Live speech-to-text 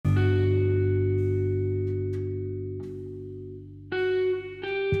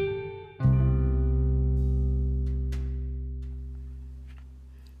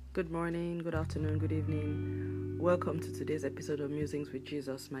Good morning, good afternoon, good evening. Welcome to today's episode of Musings with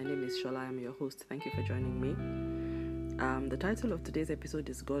Jesus. My name is Shola. I'm your host. Thank you for joining me. The title of today's episode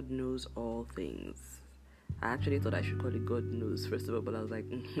is God Knows All Things. I actually thought I should call it God Knows first of all, but I was like,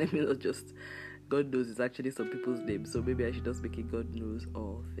 let me not just. God Knows is actually some people's name, so maybe I should just make it God Knows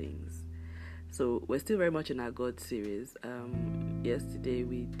All Things. So we're still very much in our God series. Yesterday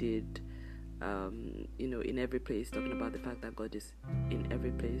we did in every place, talking about the fact that God is in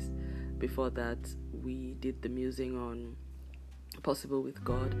every place. Before that, we did the musing on possible with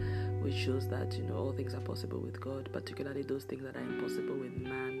God, which shows that, all things are possible with God, particularly those things that are impossible with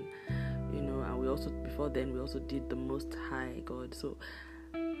man, and we also did the Most High God. So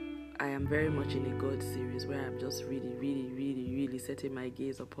I am very much in a God series where I'm just really, really, really, really setting my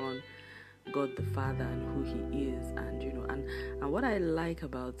gaze upon God the Father and who He is, and what I like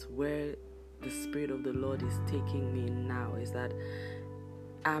about where the Spirit of the Lord is taking me now is that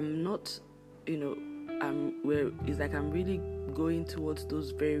I'm not, I'm really going towards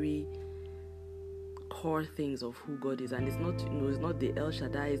those very core things of who God is, and it's not the El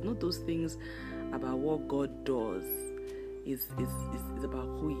Shaddai, it's not those things about what God does. It's about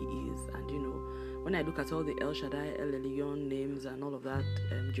who He is, and when I look at all the El Shaddai, El Elyon names and all of that,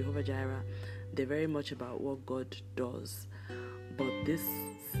 Jehovah Jireh, they're very much about what God does, but this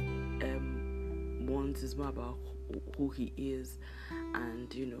ones is more about who He is,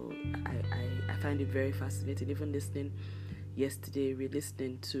 and I find it very fascinating. Even listening yesterday,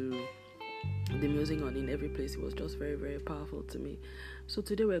 re-listening to the musing on In Every Place, it was just very, very powerful to me. So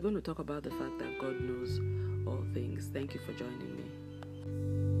today we're going to talk about the fact that God knows all things. Thank you for joining me.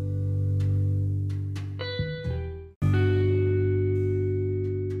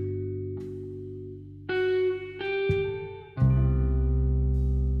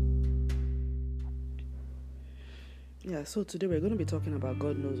 So today we're going to be talking about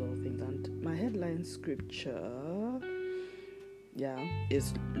God knows all things, and my headline scripture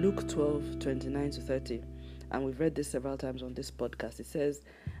is Luke 12:29-30, and we've read this several times on this podcast. It says,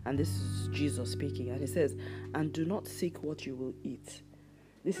 and this is Jesus speaking, and He says, "And do not seek what you will eat."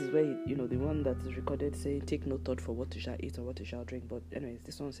 This is where the one that is recorded saying, "Take no thought for what you shall eat or what you shall drink." But anyways,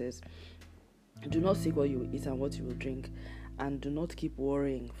 this one says, "Do not seek what you will eat and what you will drink, and do not keep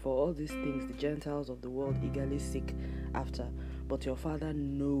worrying, for all these things the Gentiles of the world eagerly seek after. But your Father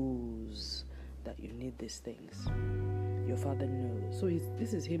knows that you need these things." Your Father knows. So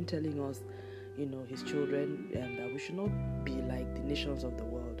this is Him telling us, His children, that we should not be like the nations of the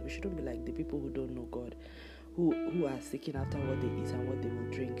world. We shouldn't be like the people who don't know God, who are seeking after what they eat and what they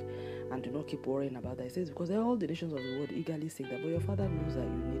will drink, and do not keep worrying about that. It says, because all the nations of the world eagerly seek that, but your Father knows that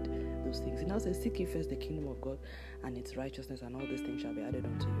you need those things. He now says, "Seek ye first the kingdom of God and its righteousness, and all these things shall be added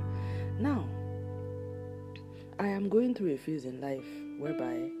unto you." Now, I am going through a phase in life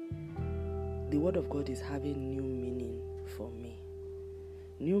whereby the Word of God is having new meaning for me.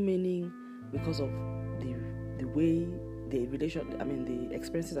 New meaning because of the way the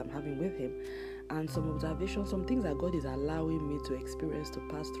experiences I'm having with Him, and some observations, some things that God is allowing me to experience, to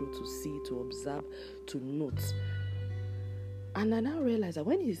pass through, to see, to observe, to note. And I now realize that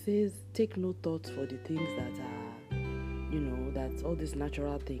when He says, "Take no thought for the things that are, that's all these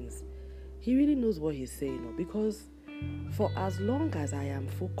natural things," He really knows what He's saying. Because for as long as I am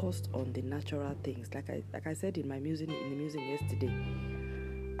focused on the natural things, like I said in the musing yesterday,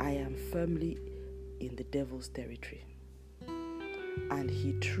 I am firmly in the devil's territory. And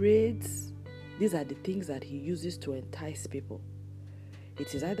he trades, these are the things that he uses to entice people.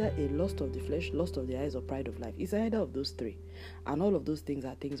 It is either a lust of the flesh, lust of the eyes, or pride of life. It's either of those three. And all of those things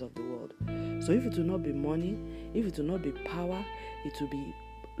are things of the world. So if it will not be money, if it will not be power, it will be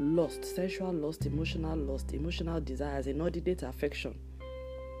lust, sensual lust, emotional desires, inordinate affection.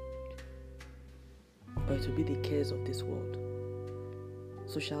 Or it will be the cares of this world.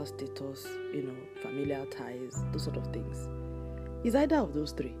 Social status, familial ties, those sort of things. It's either of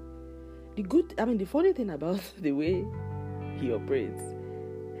those three. The funny thing about the way he operates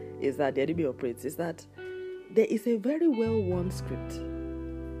is that the enemy operates is that there is a very well-worn script.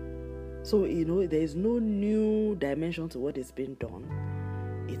 So, there is no new dimension to what is being done.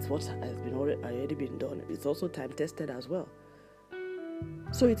 It's what has been already been done. It's also time-tested as well.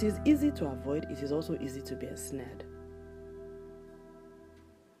 So it is easy to avoid. It is also easy to be ensnared.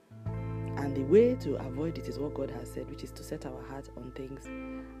 And the way to avoid it is what God has said, which is to set our heart on things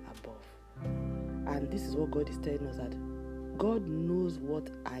above. And this is what God is telling us, that God knows what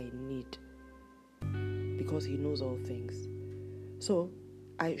I need because He knows all things. So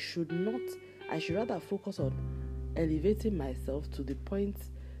I should rather focus on elevating myself to the point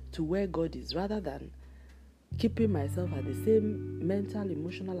to where God is, rather than keeping myself at the same mental,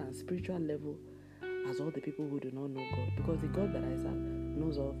 emotional, and spiritual level as all the people who do not know God, because the God that I serve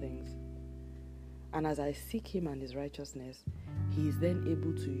knows all things. And as I seek Him and His righteousness, He is then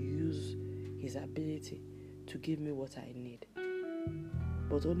able to use His ability to give me what I need,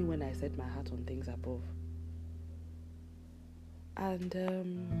 but only when I set my heart on things above. And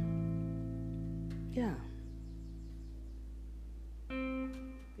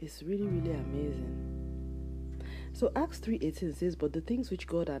it's really, really amazing. So Acts 3:18 says, "But the things which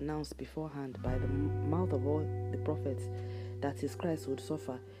God announced beforehand by the mouth of all the prophets, that His Christ would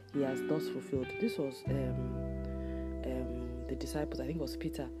suffer, He has thus fulfilled." This was the disciples, I think it was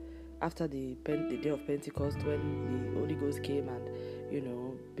Peter, after the day of Pentecost, when the Holy Ghost came and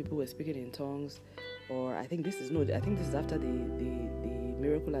people were speaking in tongues. Or I think this is after the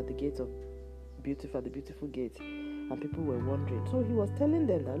miracle at the gates of the beautiful gate, and people were wondering. So He was telling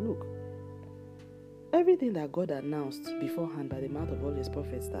them that, look, everything that God announced beforehand by the mouth of all His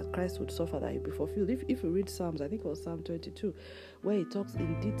prophets, that Christ would suffer, that He would be fulfilled. If you read Psalms, I think it was Psalm 22, where He talks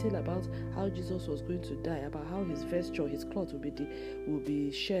in detail about how Jesus was going to die, about how His vesture, His cloth will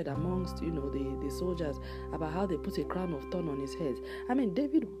be shared amongst the soldiers, about how they put a crown of thorn on His head. I mean,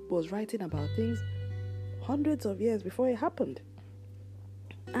 David was writing about things hundreds of years before it happened,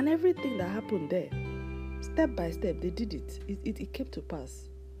 and everything that happened there, step by step, they did it. It came to pass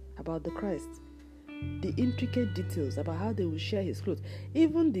about the Christ. The intricate details about how they will share His clothes,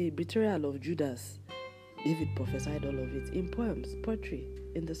 even the betrayal of Judas, David prophesied all of it in poems, poetry,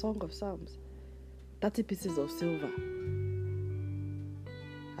 in the Song of Psalms. 30 pieces of silver,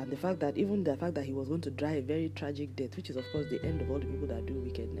 and the fact that He was going to die a very tragic death, which is of course the end of all the people that do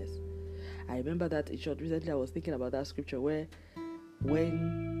wickedness. I remember that in short. Recently I was thinking about that scripture where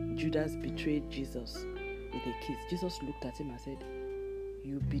when Judas betrayed Jesus with a kiss, Jesus looked at him and said,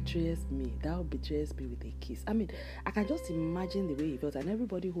 "You betrayest me, thou betrayest me with a kiss." I mean, I can just imagine the way he felt. And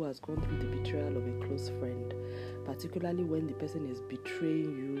everybody who has gone through the betrayal of a close friend, particularly when the person is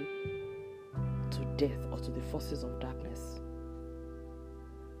betraying you to death or to the forces of darkness,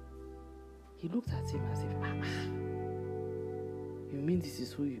 he looked at him as if, you mean this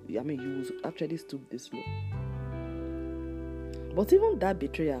is who you will actually stoop this low? But even that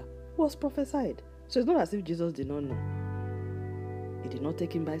betrayal was prophesied. So it's not as if Jesus did not know. It did not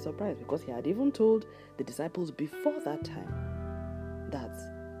take Him by surprise, because He had even told the disciples before that time that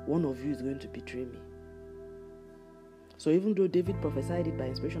one of you is going to betray me. So even though David prophesied it by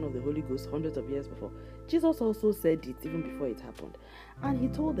inspiration of the Holy Ghost hundreds of years before, Jesus also said it even before it happened. And He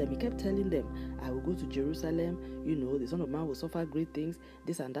told them, He kept telling them, "I will go to Jerusalem, the Son of Man will suffer great things,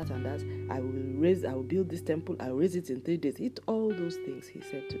 this and that and that. I will build this temple, I will raise it in 3 days." All those things He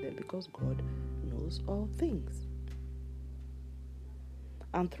said to them, because God knows all things.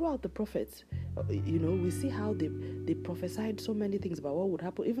 And throughout the prophets, we see how they prophesied so many things about what would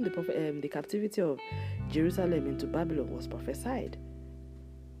happen. Even the captivity of Jerusalem into Babylon was prophesied.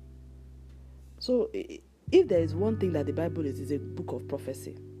 So if there is one thing that the Bible is a book of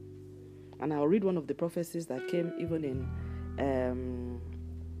prophecy. And I'll read one of the prophecies that came even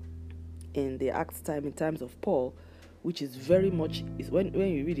in the Acts time, in times of Paul, which is very much, when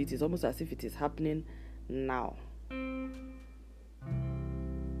you read it, it's almost as if it is happening now.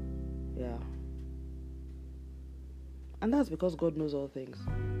 Yeah. And that's because God knows all things.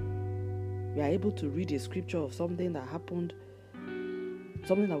 We are able to read a scripture of something that happened,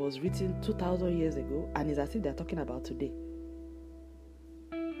 something that was written 2,000 years ago, and it's as if they're talking about today.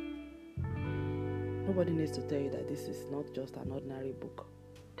 Nobody needs to tell you that this is not just an ordinary book.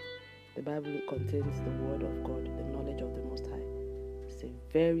 The Bible contains the Word of God, the knowledge of the Most High. It's a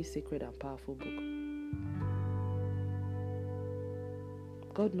very sacred and powerful book.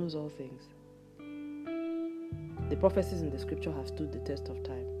 God knows all things. The prophecies in the scripture have stood the test of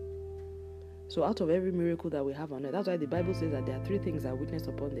time. So out of every miracle that we have on earth, that's why the Bible says that there are 3 things that witness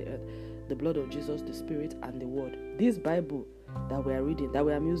upon the earth: the blood of Jesus, the Spirit, and the Word. This Bible that we are reading, that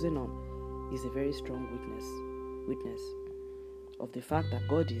we are musing on, is a very strong witness of the fact that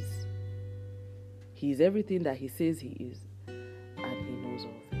God is. He is everything that He says He is, and He knows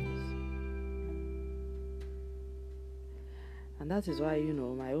all things. And that is why,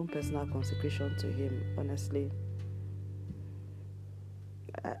 my own personal consecration to Him, honestly,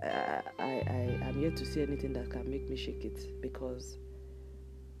 I am yet to see anything that can make me shake it, because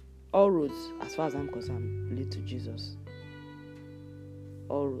all roads, as far as I'm concerned, lead to Jesus.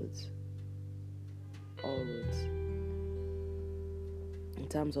 All roads. In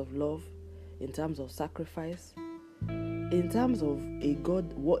terms of love, in terms of sacrifice, in terms of a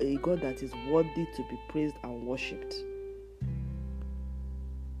God that is worthy to be praised and worshipped.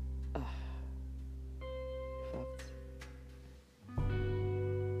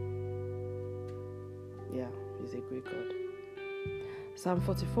 Psalm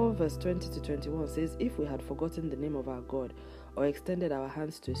 44 verse 20 to 21 says, if we had forgotten the name of our God or extended our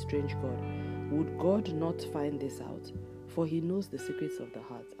hands to a strange God, would God not find this out? For he knows the secrets of the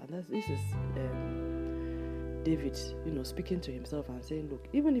heart. And this is David, speaking to himself and saying, look,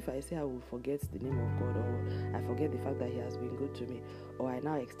 even if I say I will forget the name of God, or I forget the fact that he has been good to me, or I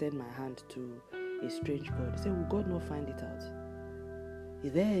now extend my hand to a strange God, he said, will God not find it out?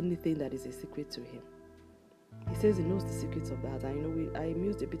 Is there anything that is a secret to him? He says he knows the secrets of the heart. And I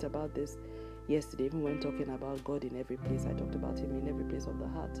mused a bit about this yesterday, even when talking about God in every place. I talked about him in every place of the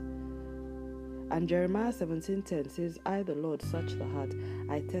heart. And Jeremiah 17:10 says, I, the Lord, search the heart.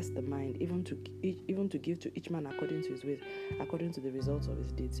 I test the mind, even to give to each man according to his ways, according to the results of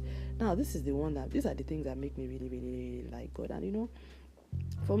his deeds. Now, these are the things that make me really, really, really like God. And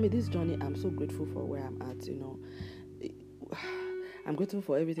for me, this journey, I'm so grateful for where I'm at. I'm grateful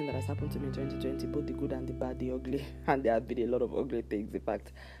for everything that has happened to me in 2020, both the good and the bad, the ugly, and there have been a lot of ugly things. In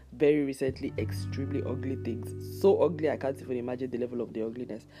fact, very recently, extremely ugly things. So ugly, I can't even imagine the level of the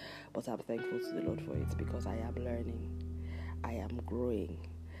ugliness. But I'm thankful to the Lord for it, because I am learning, I am growing,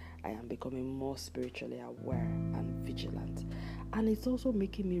 I am becoming more spiritually aware and vigilant. And it's also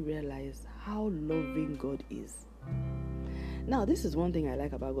making me realize how loving God is. Now, this is one thing I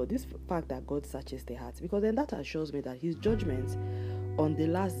like about God, this fact that God searches the heart, because then that assures me that his judgment on the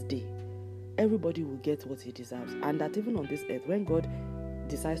last day, everybody will get what he deserves, and that even on this earth, when God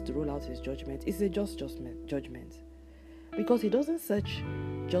decides to roll out his judgment, it's a just judgment, because he doesn't search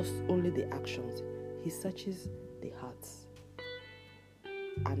just only the actions, he searches the hearts,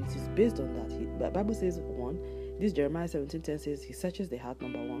 and it is based on that. The Bible says, this Jeremiah 17:10 says he searches the heart,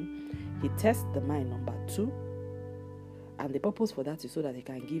 number 1, he tests the mind, number 2, and the purpose for that is so that he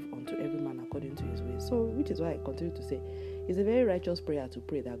can give unto every man according to his ways. So, which is why I continue to say, it's a very righteous prayer to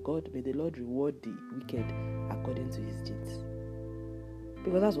pray that may the Lord reward the wicked according to his deeds.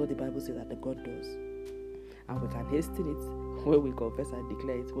 Because that's what the Bible says that the God does. And we can hasten it when we confess and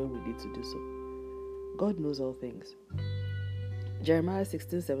declare it when we need to do so. God knows all things. Jeremiah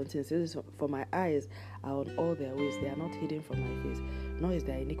 16:17 says, for my eyes are on all their ways, they are not hidden from my face, nor is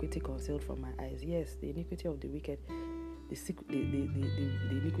their iniquity concealed from my eyes. Yes, the iniquity of the wicked, the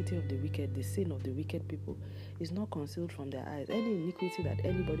iniquity of the wicked, the sin of the wicked people is not concealed from their eyes. Any iniquity that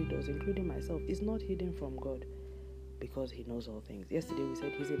anybody does, including myself, is not hidden from God, because he knows all things. Yesterday we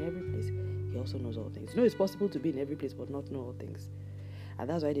said he's in every place, he also knows all things. It's possible to be in every place but not know all things. And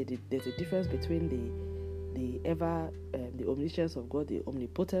that's why there's a difference between the omniscience of God, the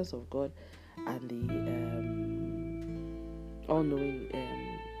omnipotence of God, and the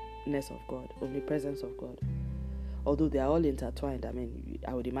all-knowingness of God, omnipresence of God. Although they are all intertwined.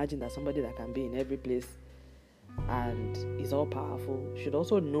 I would imagine that somebody that can be in every place and is all powerful should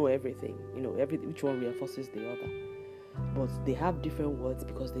also know everything. Each one reinforces the other. But they have different words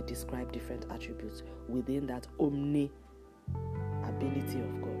because they describe different attributes within that omni ability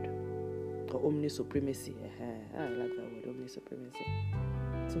of God, or omni supremacy. I like that word, omni supremacy.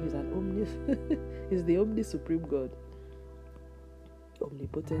 So he's the omni supreme God,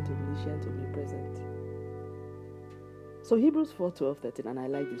 omnipotent, omniscient, omnipresent. So Hebrews 4:12-13, and I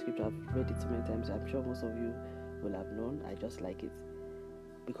like this scripture. I've read it so many times. I'm sure most of you will have known. I just like it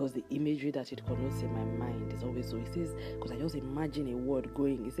because the imagery that it connotes in my mind is always so. It says, because I just imagine a word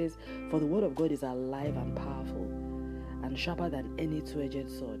going. It says, for the word of God is alive and powerful, and sharper than any two-edged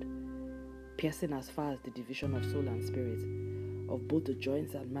sword, piercing as far as the division of soul and spirit, of both the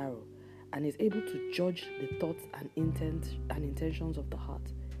joints and marrow, and is able to judge the thoughts and intentions of the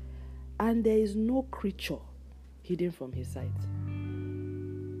heart. And there is no creature hidden from his sight,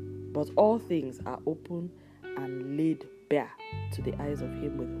 but all things are open and laid bare to the eyes of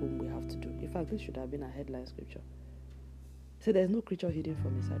him with whom we have to do. In fact, this should have been a headline scripture. So there's no creature hidden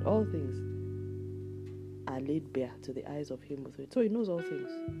from his sight. All things are laid bare to the eyes of him with whom. So he knows all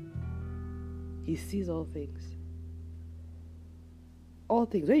things. He sees all things. All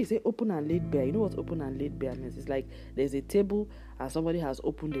things. When you say open and laid bare, you know what open and laid bare means? It's like there's a table and somebody has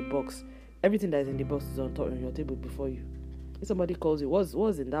opened a box. Everything that is in the box is on top on your table before you. If somebody calls you, what's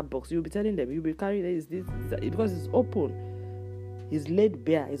in that box? You'll be telling them, you'll be carrying this because it's open. It's laid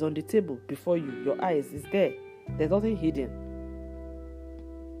bare. It's on the table before you. Your eyes is there. There's nothing hidden.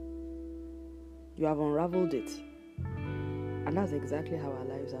 You have unraveled it. And that's exactly how our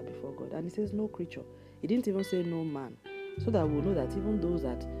lives are before God. And he says no creature. He didn't even say no man. So that we'll know that even those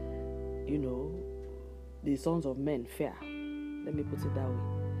that, the sons of men fear. Let me put it that way.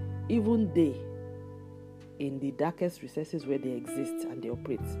 Even they, in the darkest recesses where they exist and they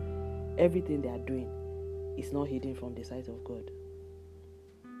operate, everything they are doing is not hidden from the sight of God.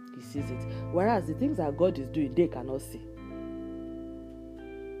 He sees it. Whereas the things that God is doing, they cannot see.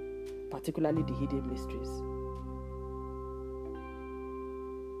 particularly the hidden mysteries.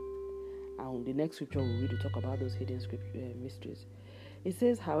 And the next scripture we read to talk about those hidden mysteries. It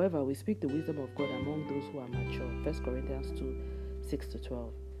says, however, we speak the wisdom of God among those who are mature. 1 Corinthians 2,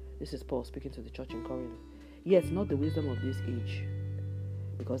 6-12. This is Paul speaking to the church in Corinth. Yes, not the wisdom of this age,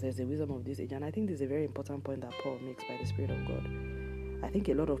 because there's a wisdom of this age. And I think this is a very important point that Paul makes by the Spirit of God. I think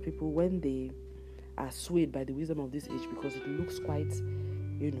a lot of people, when they are swayed by the wisdom of this age, because it looks quite,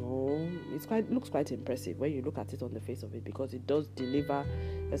 looks quite impressive when you look at it on the face of it, because it does deliver.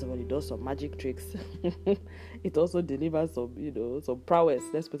 First of all, it does some magic tricks. It also delivers some prowess.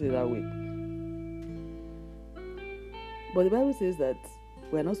 Let's put it that way. But the Bible says that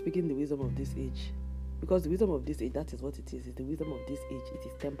we're not speaking the wisdom of this age, because the wisdom of this age, that is what it is. It's the wisdom of this age. It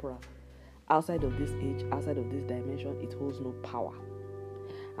is temporal. Outside of this age, outside of this dimension, it holds no power.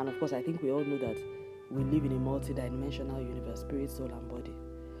 And of course, I think we all know that we live in a multi-dimensional universe, spirit, soul, and body,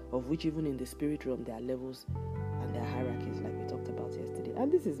 of which even in the spirit realm, there are levels and there are hierarchies, like we talked about yesterday.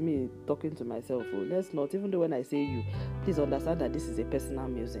 And this is me talking to myself. Oh, let's not, even though when I say you, please understand that this is a personal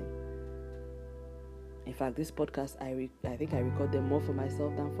musing. In fact, this podcast, I think I record them more for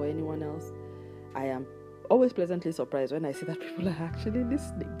myself than for anyone else. I am always pleasantly surprised when I see that people are actually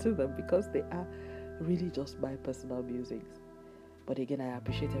listening to them, because they are really just my personal musings. But again, I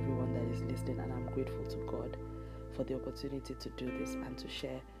appreciate everyone that is listening, and I'm grateful to God for the opportunity to do this and to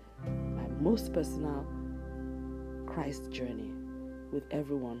share my most personal Christ journey with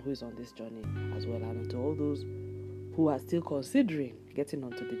everyone who is on this journey as well, and to all those who are still considering getting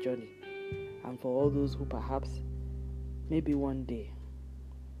onto the journey, and for all those who perhaps maybe one day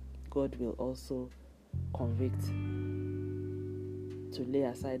God will also convict to lay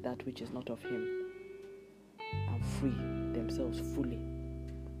aside that which is not of Him and free themselves fully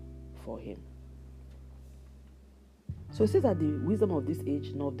for Him. So it says that the wisdom of this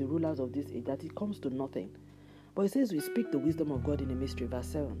age, nor of the rulers of this age, that it comes to nothing. But it says we speak the wisdom of God in a mystery. Verse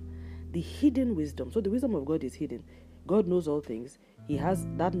 7. The hidden wisdom. So the wisdom of God is hidden. God knows all things. He has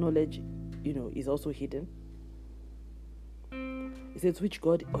that knowledge, is also hidden. It says, which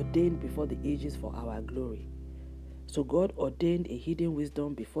God ordained before the ages for our glory. So God ordained a hidden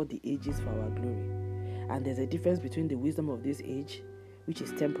wisdom before the ages for our glory. And there's a difference between the wisdom of this age, which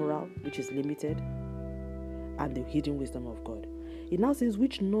is temporal, which is limited, and the hidden wisdom of God. It now says,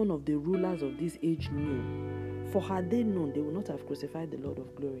 which none of the rulers of this age knew. For had they known, they would not have crucified the Lord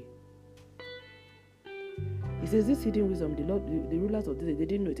of glory. It says, this hidden wisdom, the rulers of this age, they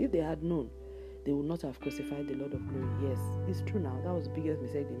didn't know it. If they had known, they would not have crucified the Lord of glory. Yes, it's true now. That was the biggest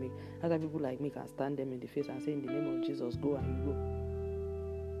mistake they make. That's why people like me can stand them in the face and say, in the name of Jesus, go, and you go.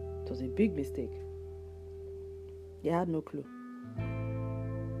 It was a big mistake. They had no clue.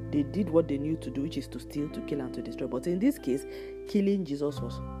 They did what they knew to do, which is to steal, to kill, and to destroy. But in this case, killing Jesus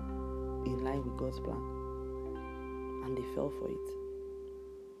was in line with God's plan. And they fell for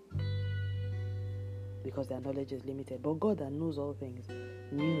it, because their knowledge is limited. But God, that knows all things,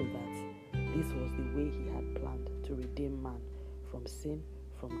 knew that this was the way He had planned to redeem man from sin,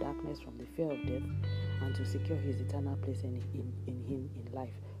 from darkness, from the fear of death, and to secure his eternal place in Him in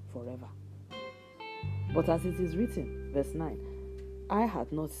life forever. But as it is written, verse 9, eye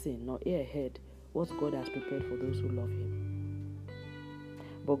hath not seen, nor ear heard what God has prepared for those who love Him.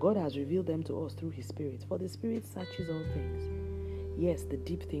 But God has revealed them to us through His Spirit, for the Spirit searches all things. Yes, the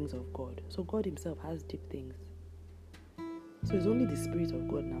deep things of God. So God Himself has deep things. So it's only the Spirit of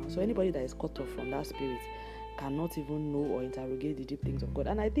God now. So anybody that is cut off from that Spirit cannot even know or interrogate the deep things of God.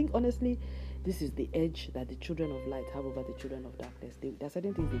 And I think, honestly, this is the edge that the children of light have over the children of darkness. There are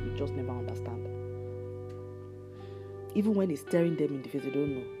certain things they will just never understand. Even when it's staring them in the face, they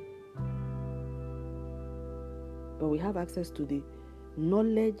don't know. But we have access to the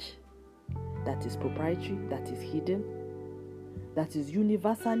knowledge that is proprietary, that is hidden, that is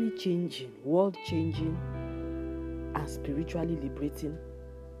universally changing, world-changing, and spiritually liberating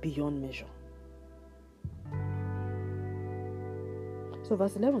beyond measure. So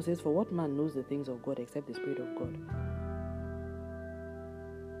verse 11 says, for what man knows the things of God except the Spirit of God?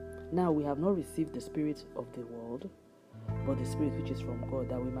 Now we have not received the spirit of the world, but the Spirit which is from God,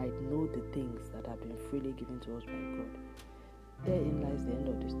 that we might know the things that have been freely given to us by God. Therein lies the end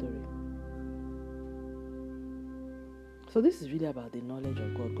of the story. So this is really about the knowledge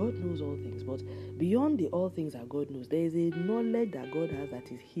of God. God knows all things, but beyond the all things that God knows, there is a knowledge that God has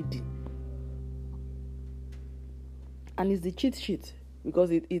that is hidden. And it's the cheat sheet,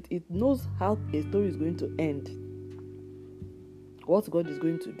 because it knows how a story is going to end, what God is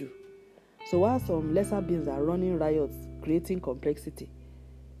going to do. So while some lesser beings are running riots, creating complexity,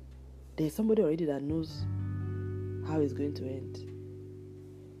 there's somebody already that knows how it's going to end.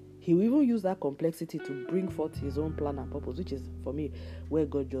 He will even use that complexity to bring forth his own plan and purpose, which is, for me, where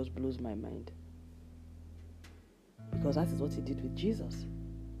God just blows my mind. Because that is what he did with Jesus.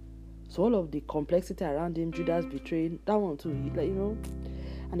 So all of the complexity around him, Judas betraying, that one too,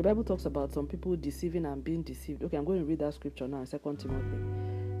 and the Bible talks about some people deceiving and being deceived. Okay, I'm going to read that scripture now in 2 Timothy.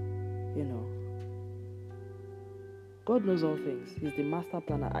 God knows all things. He's the master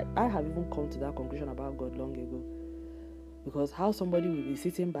planner. I have even come to that conclusion about God long ago. Because how somebody will be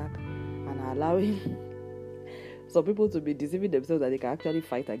sitting back and allowing some people to be deceiving themselves that they can actually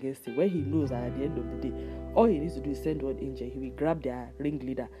fight against him, when he knows that at the end of the day, all he needs to do is send one angel. He will grab their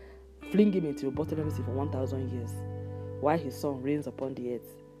ringleader, fling him into a bottomless pit for 1,000 years, while his son reigns upon the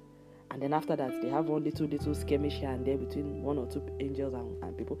earth. And then after that, they have one little skirmish here and there between one or two angels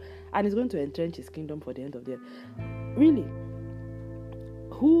and people. And he's going to entrench his kingdom for the end of the earth. Really?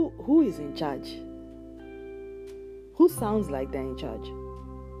 Who is in charge? Who sounds like they're in charge?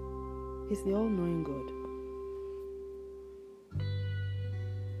 It's the all-knowing God.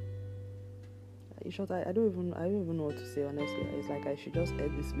 In short, I don't even know what to say, honestly. It's like I should just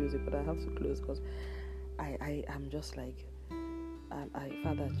end this music, but I have to close because I'm just like,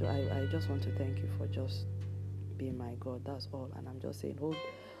 Father, I just want to thank you for just being my God. That's all. And I'm just saying,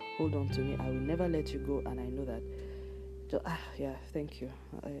 hold on to me. I will never let you go. And I know that. Thank you.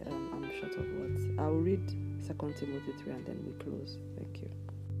 I'm short of words. I will read 2 Timothy 3 and then we close. Thank you.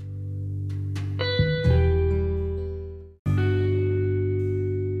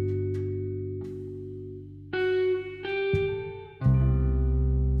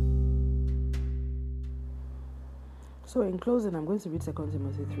 So in closing, I'm going to read 2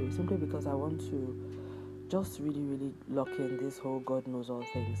 Timothy 3 simply because I want to just really, really lock in this whole God knows all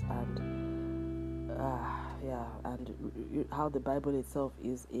things and how the Bible itself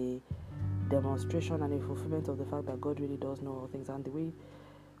is a demonstration and a fulfillment of the fact that God really does know all things, and the way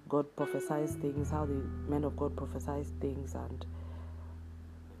God prophesies things, how the men of God prophesize things. And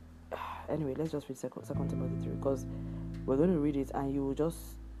anyway, let's just read 2 Timothy 3 because we're going to read it and you will just,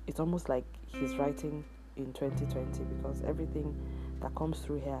 it's almost like he's writing in 2020 because everything that comes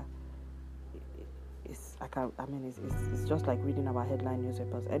through here it's just like reading our headline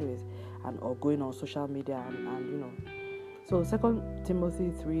newspapers anyways, or going on social media and So 2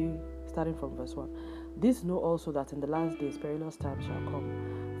 Timothy 3 starting from verse 1. This know also that in the last days perilous times shall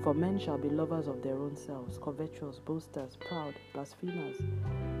come, for men shall be lovers of their own selves, covetous, boasters, proud, blasphemers,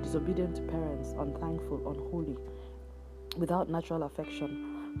 disobedient to parents, unthankful, unholy, without natural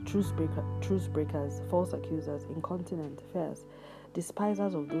affection, truce breakers, false accusers, incontinent, fierce,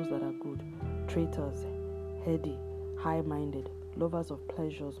 despisers of those that are good, traitors, heady, high-minded, lovers of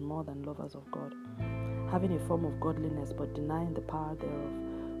pleasures more than lovers of God, having a form of godliness but denying the power thereof.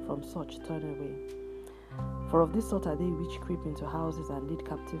 From such turn away. For of this sort are they which creep into houses and lead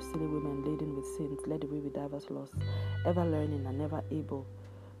captive silly women laden with sins, led away with divers lusts, ever learning and never able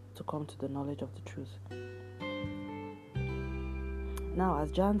to come to the knowledge of the truth. Now,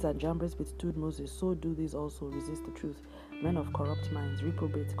 as Jannes and Jambres withstood Moses, so do these also resist the truth, men of corrupt minds,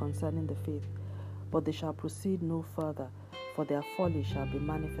 reprobate concerning the faith. But they shall proceed no further, for their folly shall be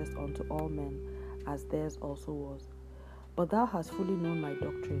manifest unto all men, as theirs also was. But thou hast fully known my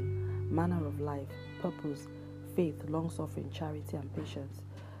doctrine, manner of life, purpose, faith, long-suffering, charity, and patience,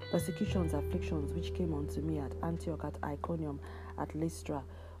 persecutions, afflictions, which came unto me at Antioch, at Iconium, at Lystra,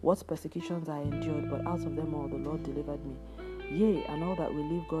 what persecutions I endured, but out of them all the Lord delivered me. Yea, and all that will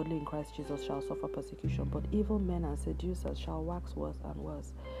live godly in Christ Jesus shall suffer persecution, but evil men and seducers shall wax worse and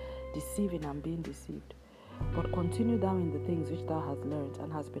worse, deceiving and being deceived. But continue thou in the things which thou hast learned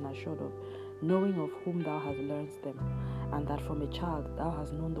and hast been assured of, knowing of whom thou hast learned them, and that from a child thou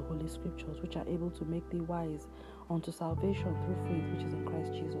hast known the holy scriptures, which are able to make thee wise unto salvation through faith which is in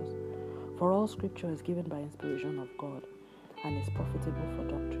Christ Jesus. For all scripture is given by inspiration of God, and is profitable for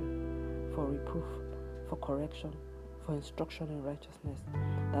doctrine, for reproof, for correction, for instruction in righteousness,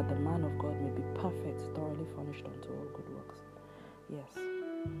 that the man of God may be perfect, thoroughly furnished unto all good works. Yes,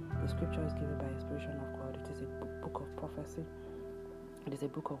 the scripture is given by inspiration of God. It is a book of prophecy. It is a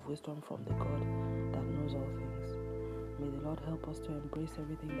book of wisdom from the God that knows all things. May the Lord help us to embrace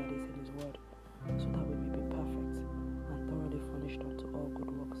everything that is in His word, so that we may be perfect and thoroughly furnished unto all good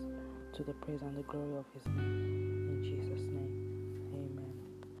works, to the praise and the glory of His name. In Jesus' name.